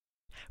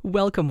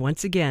Welcome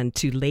once again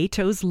to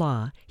Leto's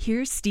Law.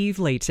 Here's Steve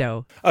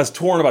Leto. I was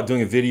torn about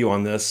doing a video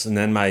on this, and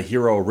then my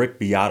hero, Rick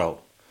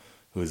Beato,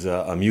 who's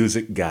a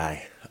music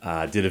guy,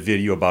 did a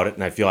video about it,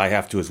 and I feel I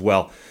have to as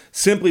well,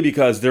 simply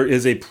because there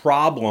is a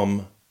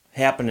problem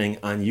happening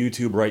on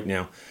YouTube right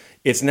now.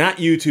 It's not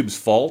YouTube's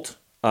fault,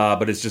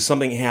 but it's just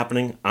something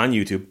happening on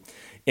YouTube.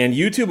 And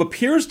YouTube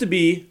appears to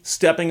be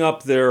stepping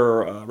up their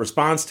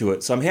response to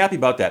it, so I'm happy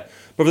about that.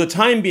 But for the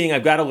time being,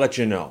 I've got to let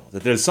you know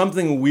that there's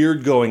something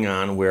weird going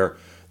on where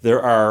there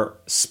are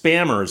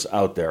spammers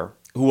out there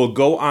who will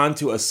go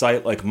onto a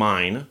site like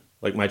mine,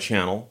 like my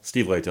channel,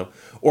 Steve Leto,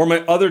 or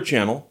my other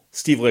channel,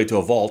 Steve Leto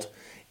Vault,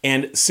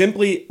 and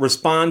simply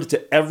respond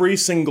to every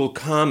single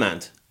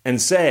comment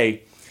and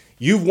say,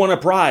 "You've won a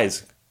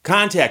prize,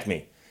 contact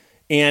me."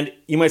 And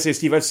you might say,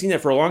 "Steve, I've seen that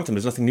for a long time.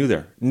 There's nothing new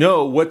there."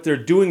 No, what they're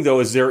doing, though,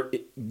 is they're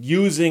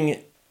using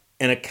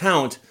an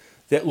account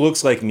that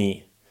looks like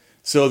me.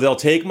 So they'll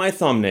take my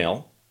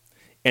thumbnail,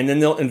 and then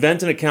they'll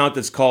invent an account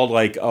that's called,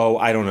 like,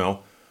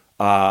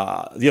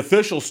 the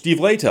official Steve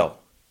Leto.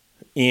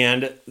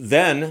 And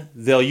then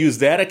they'll use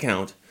that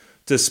account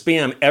to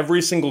spam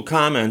every single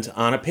comment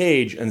on a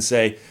page and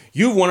say,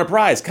 "You've won a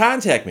prize,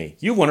 contact me.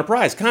 You've won a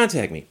prize,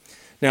 contact me."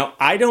 Now,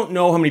 I don't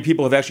know how many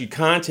people have actually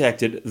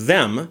contacted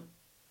them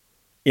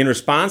in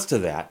response to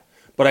that,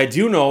 but I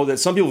do know that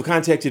some people have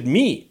contacted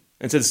me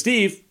and said,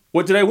 "Steve,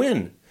 what did I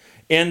win?"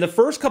 And the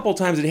first couple of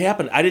times it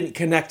happened, I didn't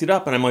connect it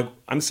up, and I'm like,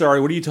 "I'm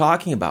sorry, what are you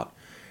talking about?"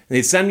 And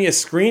they send me a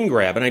screen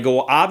grab, and I go,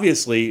 "Well,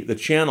 obviously the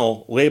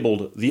channel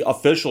labeled the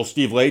official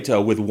Steve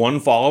Leto with one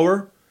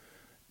follower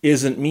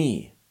isn't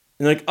me."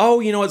 And they're like, "Oh,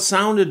 it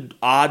sounded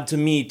odd to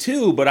me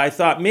too, but I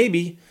thought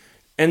maybe."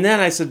 And then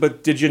I said,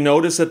 "But did you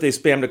notice that they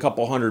spammed a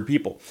couple hundred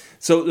people?"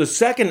 So the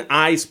second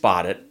I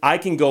spot it, I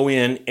can go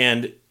in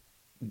and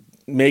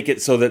make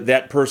it so that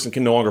that person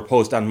can no longer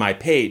post on my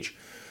page.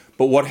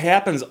 But what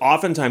happens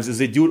oftentimes is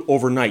they do it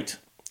overnight.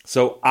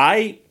 So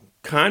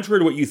contrary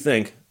to what you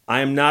think, I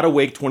am not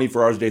awake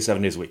 24 hours a day,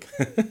 7 days a week.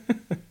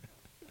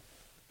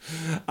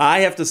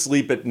 I have to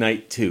sleep at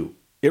night too.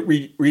 It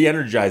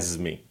re-energizes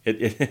me.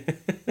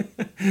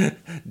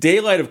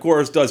 Daylight, of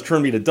course, does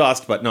turn me to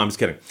dust, but no, I'm just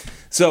kidding.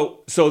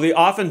 So they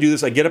often do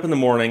this. I get up in the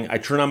morning, I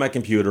turn on my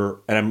computer,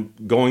 and I'm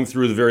going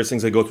through the various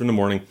things I go through in the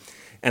morning,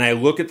 and I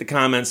look at the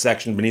comment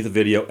section beneath the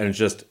video, and it's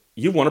just,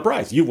 "You've won a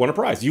prize, you've won a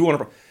prize, you won a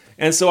prize."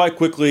 And so I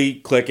quickly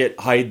click it,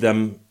 hide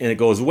them, and it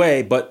goes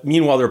away. But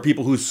meanwhile, there are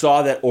people who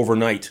saw that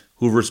overnight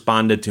who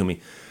responded to me.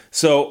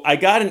 So I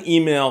got an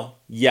email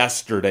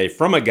yesterday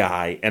from a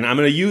guy, and I'm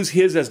going to use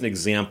his as an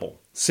example,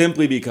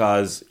 simply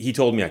because he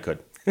told me I could.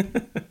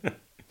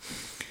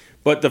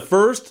 But the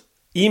first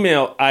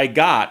email I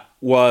got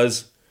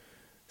was,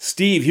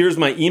 "Steve, here's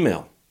my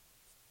email.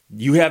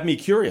 You have me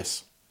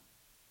curious."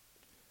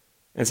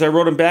 And so I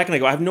wrote him back, and I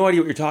go, "I have no idea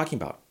what you're talking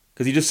about."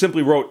 Because he just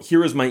simply wrote,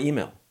 "Here is my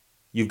email.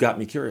 You've got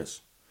me curious."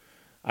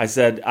 I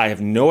said, "I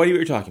have no idea what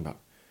you're talking about."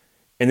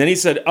 And then he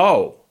said,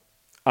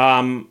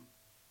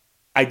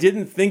 I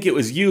didn't think it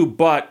was you,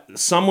 but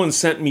someone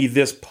sent me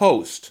this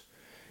post."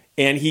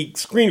 And he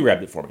screen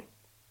grabbed it for me.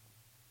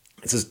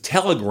 It says,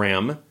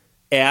 "Telegram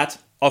at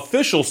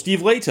official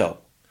Steve Leto."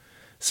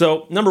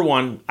 So, number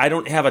one, I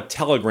don't have a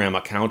Telegram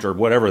account or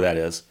whatever that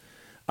is.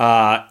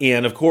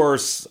 And of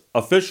course,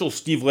 official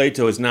Steve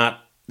Leto is not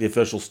the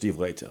official Steve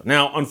Leto.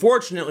 Now,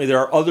 unfortunately, there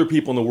are other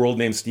people in the world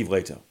named Steve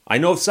Leto. I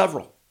know of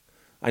several.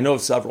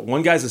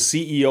 One guy's a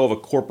CEO of a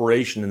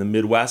corporation in the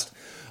Midwest.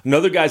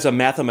 Another guy's a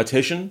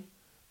mathematician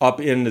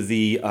up in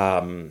the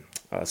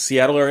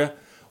Seattle area.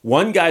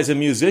 One guy's a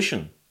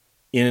musician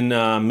in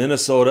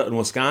Minnesota and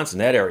Wisconsin,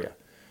 that area.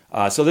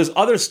 So there's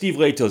other Steve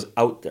Letos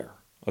out there.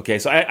 Okay,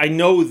 so I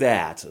know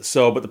that.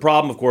 But the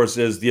problem, of course,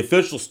 is the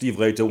official Steve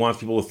Leto wants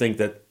people to think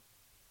that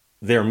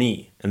they're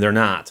me, and they're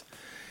not.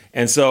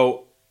 And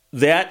so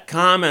that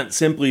comment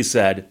simply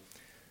said,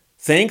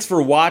 "Thanks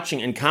for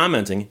watching and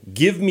commenting.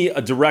 Give me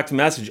a direct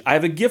message. I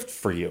have a gift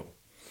for you."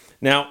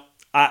 Now,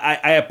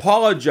 I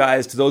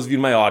apologize to those of you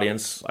in my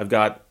audience. I've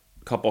got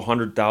a couple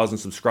 100,000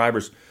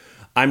 subscribers.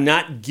 I'm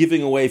not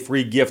giving away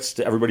free gifts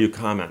to everybody who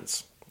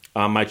comments.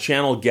 My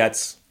channel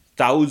gets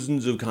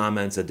thousands of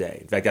comments a day.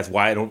 In fact, that's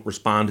why I don't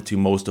respond to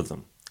most of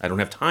them. I don't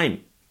have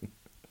time.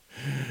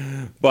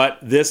 But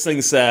this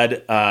thing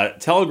said,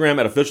 "Telegram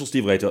at official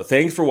Steve Leto.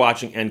 Thanks for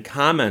watching and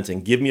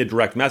commenting. Give me a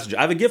direct message.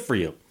 I have a gift for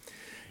you."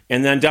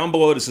 And then down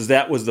below it says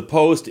that was the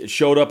post. It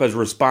showed up as a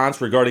response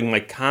regarding my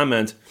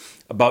comment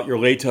about your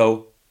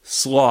Leto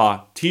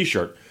Slaw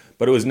t-shirt.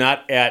 But it was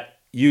not at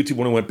YouTube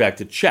when I went back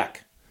to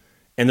check.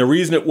 And the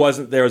reason it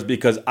wasn't there is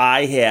because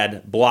I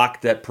had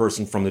blocked that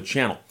person from the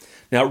channel.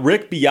 Now,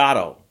 Rick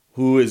Beato,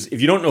 who is,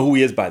 if you don't know who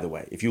he is, by the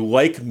way, if you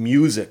like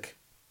music,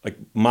 like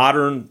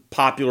modern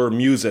popular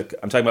music,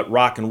 I'm talking about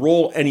rock and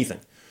roll, anything.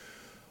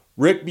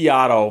 Rick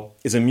Beato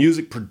is a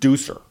music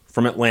producer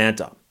from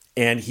Atlanta,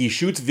 and he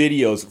shoots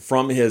videos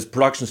from his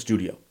production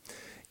studio.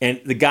 And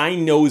the guy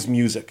knows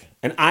music.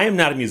 And I am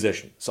not a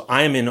musician, so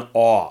I am in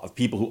awe of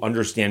people who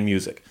understand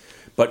music.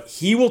 But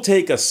he will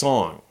take a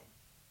song,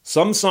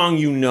 some song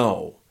you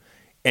know,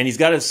 And he's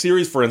got a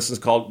series, for instance,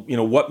 called,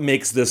 What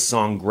Makes This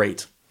Song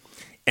Great?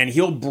 And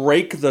he'll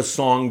break the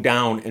song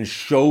down and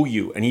show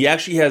you. And he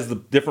actually has the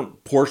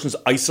different portions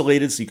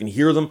isolated so you can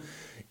hear them.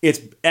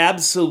 It's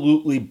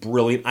absolutely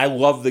brilliant. I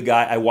love the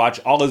guy. I watch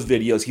all his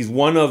videos. He's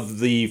one of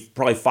the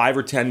probably 5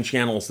 or 10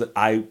 channels that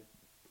I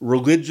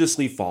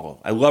religiously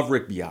follow. I love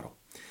Rick Beato.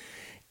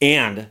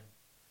 And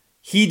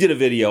he did a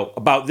video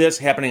about this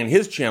happening on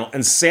his channel.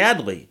 And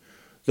sadly,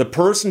 the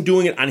person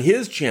doing it on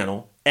his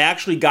channel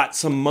actually got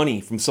some money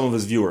from some of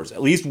his viewers.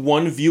 At least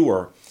one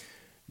viewer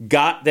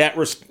got that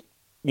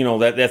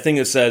that thing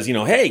that says,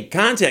 hey,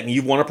 contact me,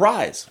 you've won a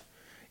prize.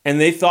 And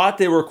they thought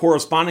they were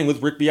corresponding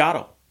with Rick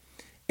Beato.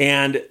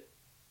 And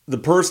the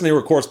person they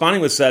were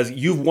corresponding with says,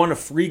 you've won a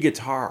free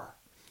guitar.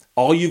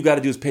 All you've got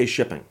to do is pay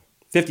shipping.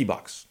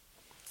 $50.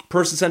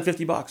 Person sent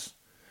 $50.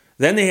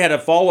 Then they had a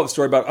follow-up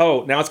story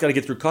about, now it's got to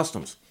get through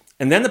customs.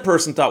 And then the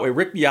person thought, wait,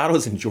 Rick Beato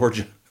is in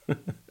Georgia.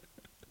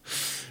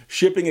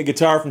 Shipping a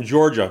guitar from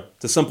Georgia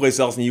to someplace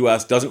else in the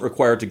U.S. doesn't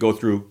require it to go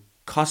through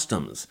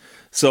customs.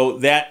 So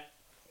that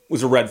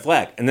was a red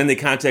flag. And then they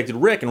contacted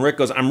Rick, and Rick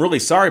goes, I'm really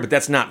sorry, but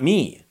that's not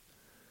me.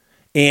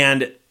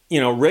 And,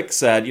 Rick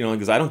said,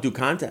 because I don't do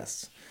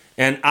contests.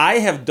 And I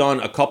have done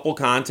a couple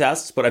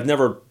contests, but I've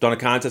never done a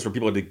contest where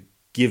people had to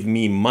give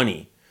me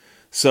money.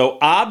 So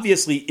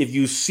obviously, if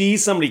you see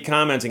somebody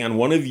commenting on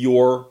one of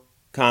your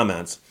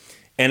comments,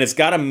 and it's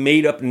got a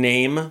made-up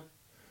name,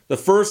 the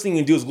first thing you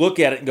can do is look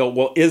at it and go,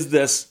 well, is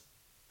this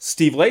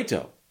Steve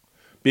Leto?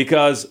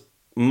 Because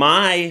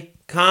my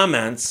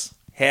comments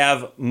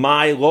have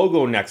my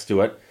logo next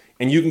to it,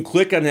 and you can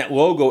click on that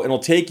logo and it'll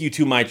take you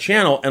to my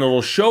channel and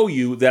it'll show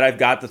you that I've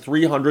got the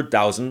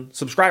 300,000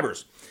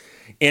 subscribers.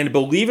 And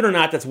believe it or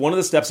not, that's one of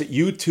the steps that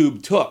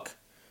YouTube took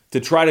to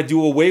try to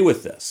do away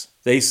with this.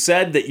 They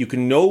said that you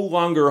can no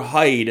longer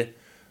hide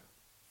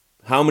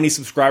how many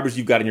subscribers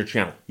you've got in your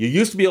channel. You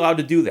used to be allowed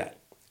to do that,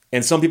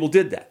 and some people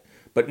did that.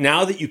 But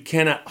now that you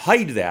cannot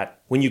hide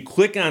that, when you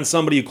click on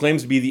somebody who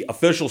claims to be the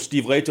official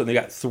Steve Leto and they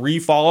got 3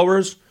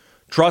 followers,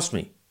 trust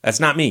me, that's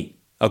not me,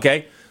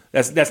 okay?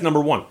 That's number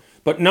one.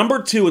 But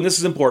number 2, and this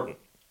is important,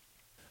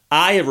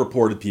 I have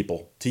reported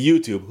people to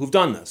YouTube who've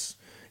done this.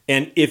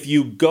 And if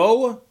you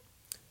go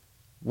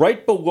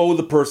right below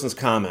the person's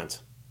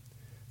comment,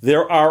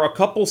 there are a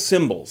couple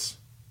symbols.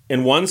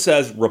 And one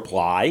says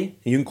reply,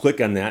 and you can click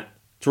on that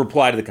to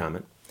reply to the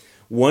comment.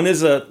 One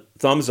is a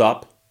thumbs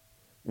up.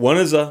 One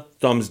is a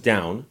thumbs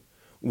down.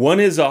 One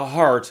is a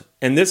heart.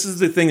 And this is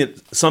the thing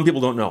that some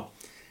people don't know.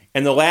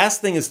 And the last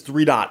thing is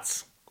 3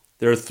 dots.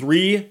 There are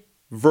 3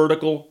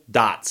 vertical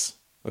dots.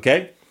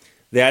 Okay?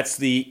 That's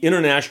the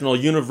international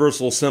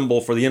universal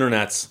symbol for the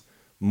internet's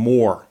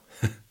more.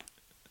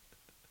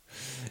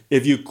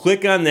 If you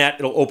click on that,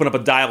 it'll open up a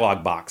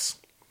dialog box.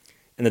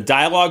 And the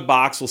dialog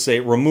box will say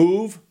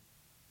remove,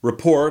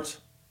 report,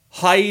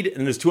 hide,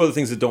 and there's 2 other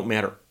things that don't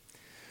matter.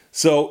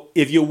 So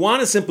if you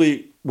want to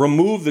simply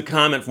remove the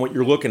comment from what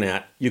you're looking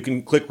at, you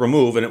can click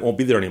remove and it won't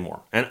be there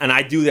anymore. And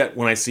I do that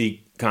when I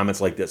see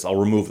comments like this. I'll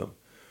remove them.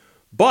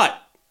 But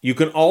you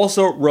can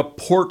also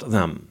report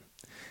them.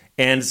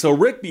 And so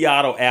Rick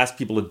Beato asked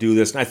people to do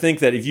this. And I think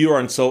that if you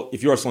are so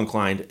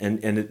inclined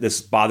and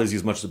this bothers you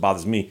as much as it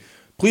bothers me,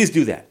 please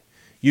do that.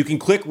 You can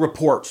click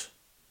report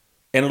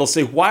and it'll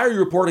say, why are you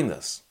reporting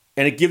this?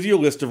 And it gives you a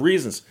list of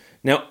reasons.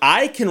 Now,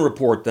 I can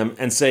report them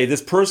and say,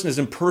 this person is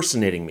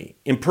impersonating me.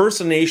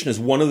 Impersonation is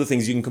one of the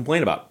things you can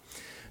complain about.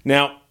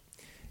 Now,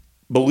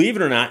 believe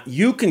it or not,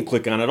 you can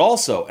click on it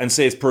also and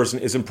say this person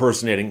is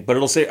impersonating, but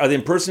it'll say, are they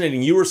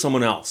impersonating you or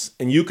someone else?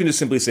 And you can just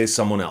simply say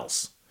someone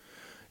else.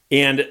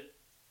 And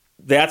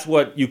that's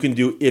what you can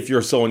do if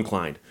you're so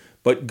inclined.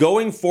 But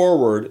going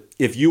forward,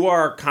 if you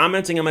are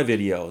commenting on my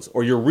videos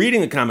or you're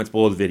reading the comments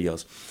below the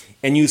videos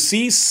and you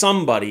see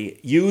somebody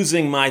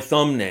using my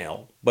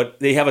thumbnail, but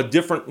they have a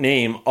different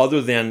name other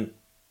than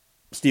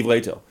Steve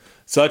Leto,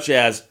 such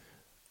as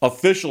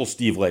official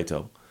Steve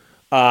Leto,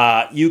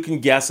 you can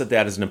guess that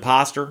that is an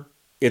imposter,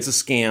 it's a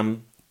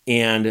scam,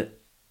 and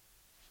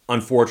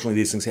unfortunately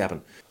these things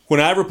happen. When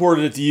I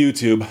reported it to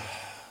YouTube,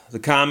 the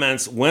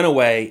comments went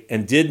away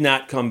and did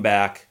not come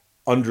back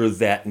under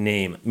that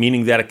name,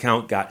 meaning that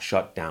account got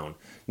shut down.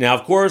 Now,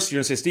 of course, you're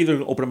going to say, Steve, they're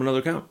going to open up another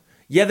account.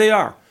 Yeah, they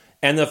are.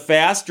 And the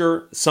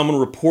faster someone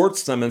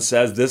reports them and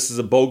says this is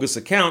a bogus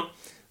account,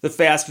 the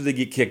faster they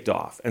get kicked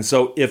off. And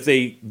so if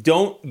they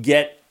don't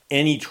get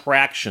any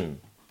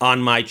traction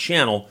on my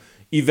channel,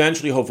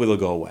 eventually, hopefully, they'll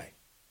go away.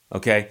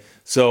 Okay?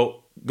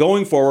 So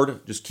going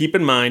forward, just keep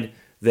in mind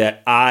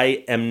that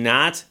I am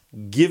not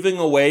giving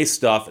away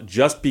stuff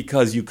just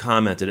because you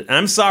commented it. And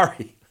I'm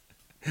sorry.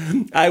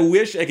 I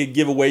wish I could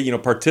give away,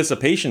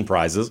 participation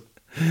prizes.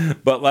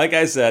 But like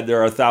I said,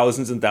 there are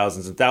thousands and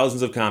thousands and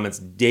thousands of comments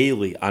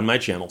daily on my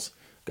channels.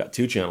 I've got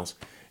 2 channels.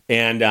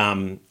 And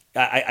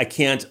I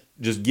can't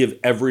just give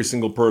every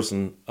single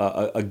person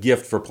a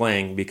gift for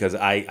playing because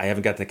I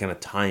haven't got that kind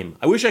of time.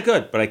 I wish I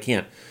could, but I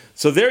can't.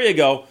 So there you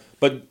go.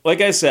 But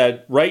like I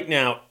said, right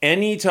now,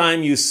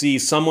 anytime you see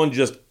someone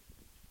just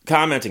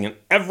commenting in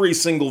every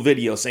single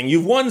video saying,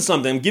 you've won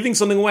something, I'm giving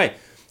something away.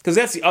 Because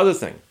that's the other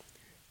thing.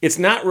 it's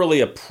not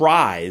really a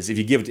prize if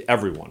you give it to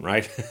everyone,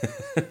 right?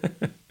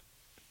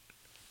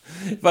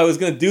 If I was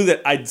going to do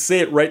that, I'd say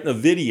it right in the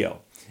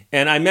video.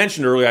 And I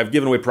mentioned earlier, I've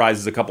given away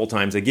prizes a couple of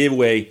times. I gave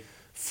away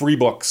free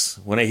books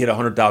when I hit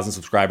 100,000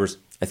 subscribers.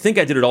 I think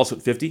I did it also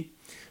at 50,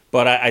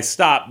 but I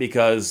stopped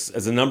because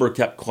as the number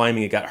kept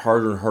climbing, it got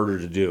harder and harder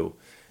to do.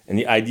 And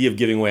the idea of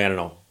giving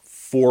away,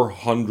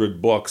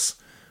 400 books,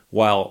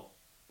 while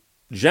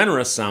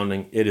generous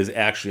sounding, it is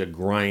actually a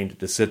grind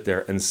to sit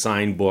there and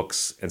sign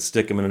books and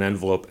stick them in an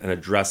envelope and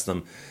address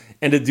them.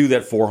 And to do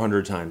that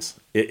 400 times,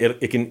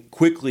 it can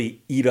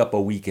quickly eat up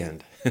a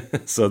weekend.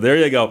 So there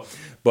you go.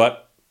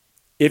 But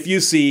if you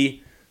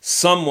see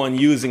someone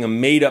using a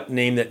made-up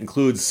name that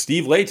includes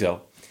Steve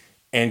Leto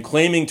and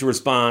claiming to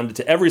respond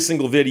to every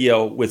single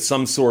video with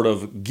some sort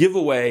of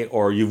giveaway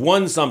or you've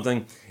won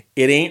something,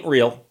 it ain't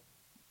real.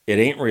 It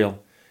ain't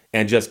real.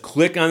 And just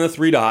click on the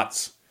 3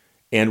 dots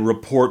and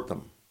report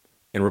them.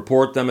 And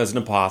report them as an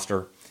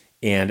imposter.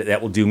 And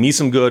that will do me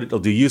some good. It'll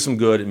do you some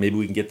good. And maybe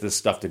we can get this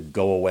stuff to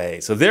go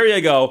away. So there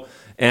you go.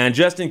 And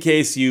just in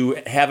case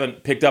you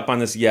haven't picked up on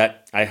this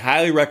yet, I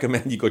highly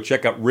recommend you go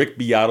check out Rick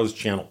Beato's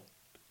channel.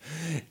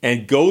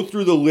 And go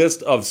through the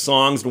list of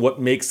songs and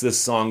what makes this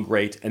song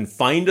great. And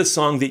find a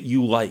song that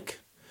you like.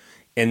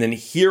 And then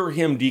hear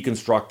him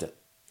deconstruct it.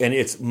 And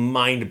it's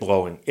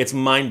mind-blowing. It's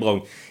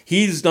mind-blowing.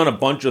 He's done a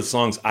bunch of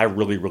songs I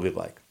really, really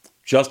like.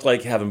 Just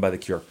Like Heaven by The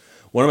Cure.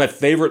 One of my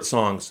favorite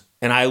songs.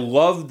 And I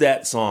loved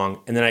that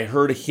song, and then I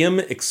heard him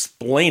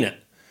explain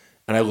it,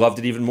 and I loved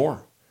it even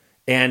more.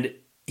 And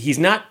he's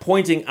not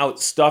pointing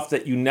out stuff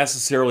that you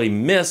necessarily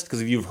missed,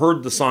 because if you've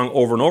heard the song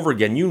over and over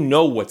again, you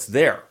know what's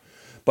there.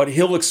 But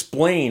he'll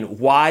explain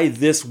why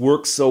this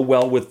works so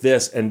well with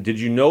this, and did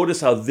you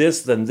notice how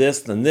this, then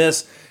this, then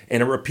this,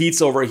 and it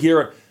repeats over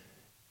here.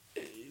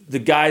 The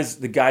guy's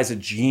a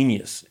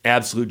genius,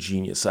 absolute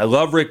genius. I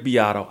love Rick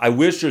Beato. I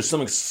wish there's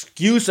some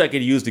excuse I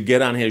could use to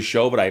get on his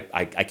show, but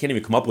I can't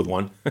even come up with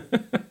one.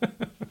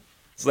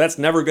 So that's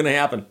never going to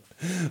happen.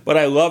 But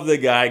I love the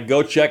guy.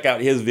 Go check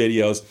out his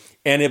videos.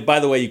 And if, by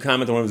the way, you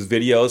comment on one of his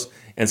videos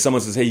and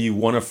someone says, hey, you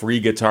won a free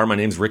guitar, my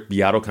name's Rick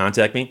Beato,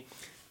 contact me,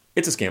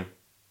 it's a scam.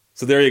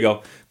 So there you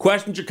go.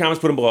 Questions or comments,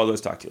 put them below.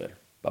 Let's talk to you later.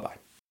 Bye-bye.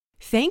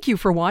 Thank you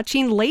for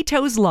watching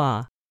Leto's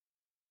Law.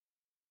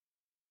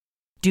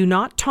 Do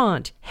not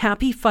taunt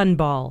Happy Fun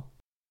Ball.